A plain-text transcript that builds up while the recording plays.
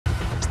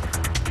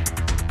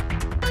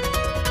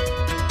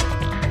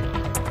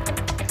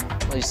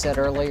We said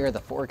earlier the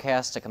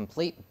forecast a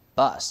complete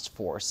bust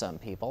for some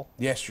people.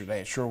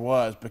 Yesterday it sure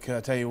was, because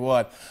I tell you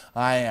what,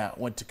 I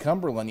went to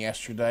Cumberland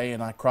yesterday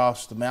and I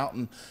crossed the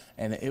mountain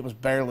and it was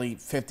barely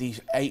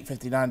 58,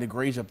 59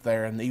 degrees up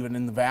there, and even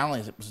in the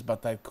valleys it was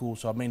about that cool.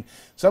 So I mean,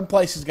 some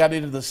places got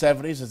into the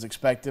 70s as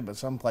expected, but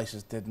some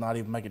places did not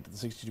even make it to the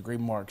 60-degree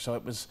mark. So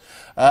it was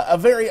a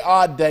very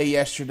odd day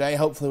yesterday.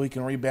 Hopefully we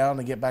can rebound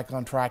and get back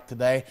on track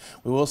today.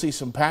 We will see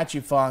some patchy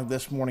fog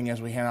this morning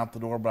as we head out the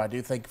door, but I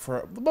do think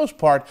for the most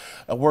part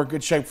we're in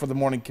good shape for the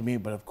morning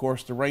commute. But of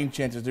course the rain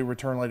chances do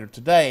return later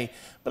today,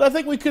 but I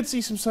think we could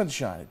see some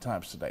sunshine at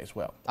times today as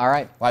well. All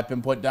right. Light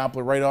pinpoint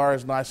Doppler radar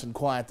is nice and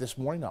quiet this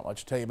morning. Not much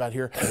to tell you about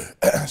here.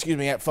 Excuse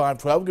me, at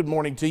 5:12. Good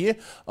morning to you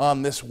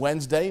on this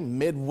Wednesday,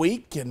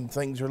 midweek, and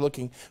things are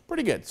looking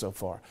pretty good so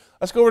far.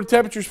 Let's go over the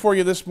temperatures for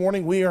you this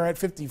morning. We are at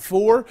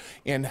 54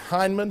 in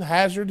Hindman,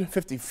 Hazard,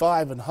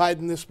 55 in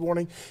Hyden this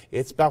morning.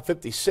 It's about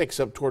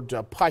 56 up toward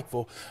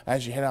Pikeville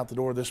as you head out the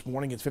door this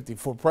morning. It's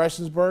 54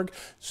 Prestonsburg,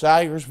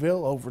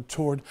 Salyersville over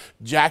toward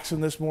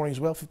Jackson this morning as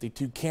well.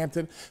 52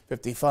 Campton,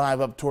 55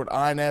 up toward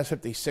Inez,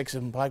 56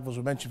 in Pikeville, as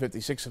we mentioned,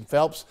 56 in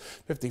Phelps,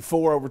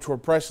 54 over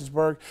toward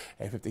Prestonsburg,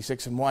 and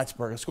 56 in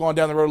Whitesburg. Let's go on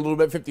down the road a little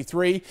bit.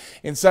 53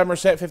 in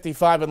Somerset,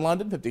 55 in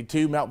London,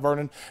 52 Mount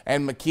Vernon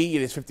and McKee.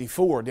 It is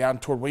 54 down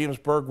toward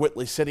Williamsburg,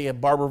 Whitley City,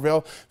 and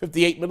Barberville,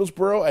 58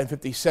 Middlesboro, and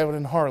 57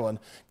 in Harlan.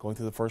 Going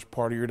through the first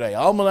part of your day.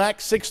 Almanac,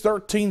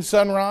 6:13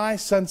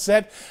 sunrise,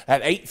 sunset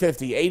at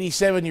 8:50.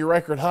 87 your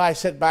record high,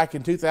 set back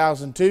in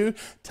 2002.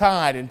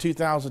 Tied in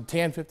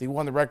 2010,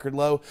 51 the record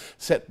low,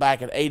 set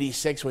back at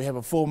 86. We have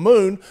a full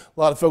moon. A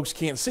lot of folks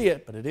can't see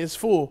it, but it is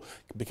full.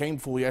 It became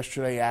full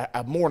yesterday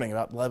morning,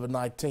 about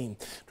 11:19.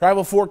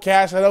 Travel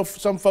forecast. I know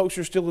some folks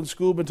are still in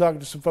school. Been talking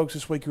to some folks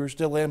this week who are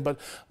still in, but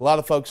a lot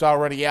of folks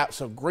already out.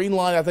 So green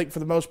line, I think for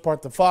the most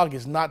part, the fog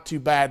is not too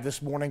bad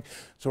this morning.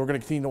 So we're going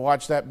to continue to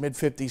watch that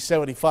mid-50s,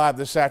 75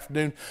 this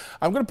afternoon.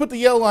 I'm going to put the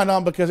yellow line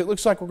on because it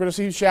looks like we're going to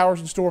see showers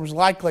and storms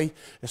likely,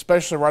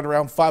 especially right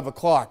around 5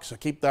 o'clock. So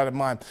keep that in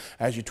mind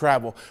as you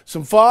travel.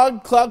 Some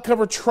fog, cloud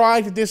cover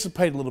trying to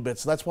dissipate a little bit.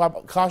 So that's why I'm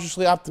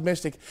cautiously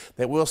optimistic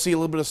that we'll see a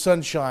little bit of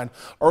sunshine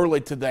early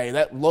today.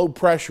 That low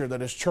pressure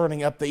that is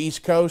churning up the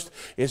East Coast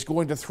is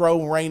going to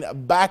throw rain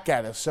back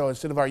at us. So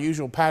instead of our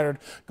usual pattern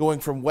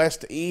going from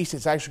west to east,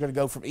 it's actually going to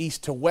go from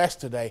east to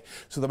west today.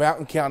 So the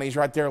mountain counties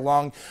right there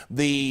along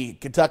the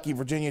Kentucky,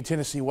 Virginia,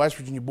 Tennessee, West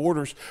Virginia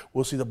borders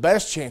will see the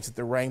best chance at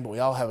the rain, but we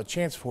all have a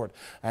chance for it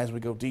as we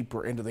go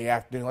deeper into the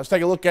afternoon. Let's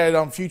take a look at it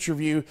on Future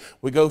View.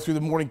 We go through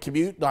the morning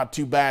commute, not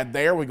too bad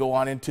there. We go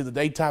on into the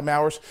daytime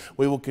hours.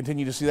 We will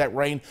continue to see that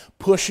rain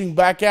pushing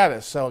back at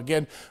us. So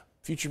again,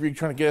 Future View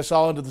trying to get us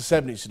all into the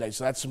 70s today,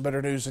 so that's some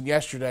better news than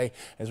yesterday.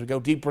 As we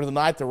go deeper into the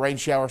night, the rain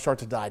showers start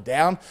to die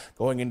down.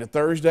 Going into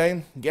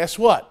Thursday, guess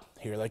what?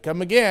 Here they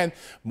come again.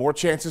 More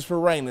chances for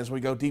rain as we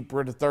go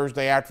deeper into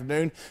Thursday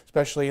afternoon,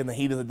 especially in the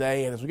heat of the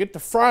day. And as we get to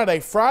Friday,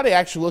 Friday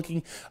actually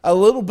looking a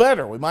little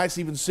better. We might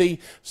even see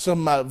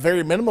some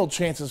very minimal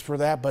chances for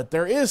that, but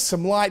there is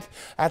some light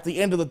at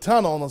the end of the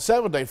tunnel on the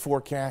 7-day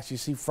forecast. You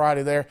see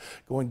Friday there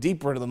going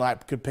deeper into the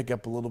night, could pick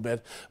up a little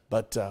bit,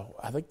 but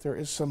I think there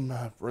is some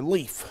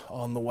relief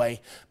on the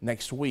way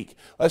next week.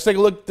 Let's take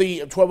a look at the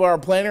 12-hour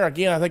planner.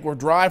 Again, I think we're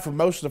dry for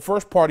most of the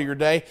first part of your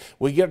day.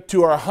 We get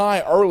to our high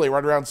early,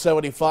 right around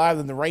 75.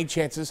 Then the rain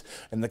chances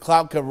and the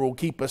cloud cover will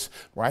keep us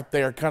right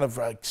there kind of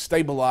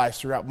stabilized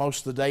throughout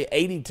most of the day.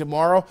 80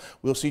 tomorrow.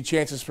 We'll see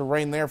chances for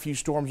rain there, a few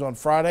storms on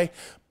Friday.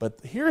 But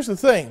here's the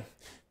thing.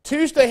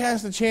 Tuesday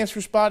has the chance for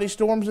spotty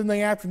storms in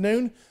the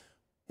afternoon.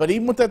 But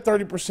even with that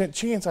 30%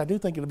 chance, I do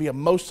think it'll be a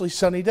mostly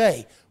sunny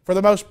day for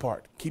the most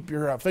part. Keep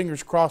your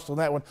fingers crossed on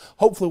that one.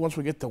 Hopefully once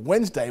we get to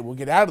Wednesday, we'll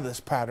get out of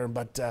this pattern,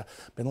 but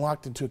been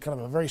locked into kind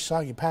of a very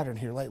soggy pattern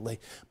here lately,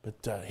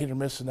 but hit or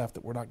miss enough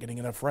that we're not getting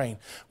enough rain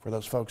for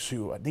those folks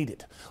who need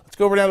it. Let's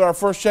go over now to our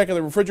first check of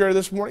the refrigerator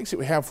this morning, see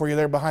what we have for you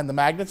there behind the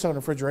magnets on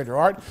Refrigerator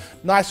Art.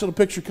 Nice little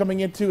picture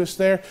coming into us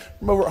there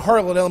from over at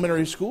Harlan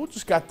Elementary School.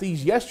 Just got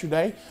these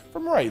yesterday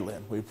from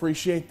Raylyn. We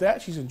appreciate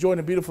that. She's enjoying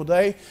a beautiful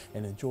day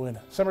and enjoying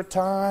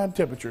summertime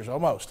temperatures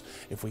almost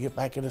if we get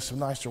back into some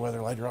nicer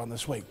weather later on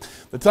this week.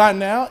 The time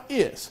now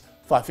is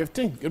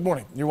 5:15. Good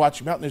morning. You're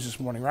watching Mountain News this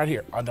morning right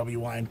here on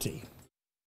WYMT.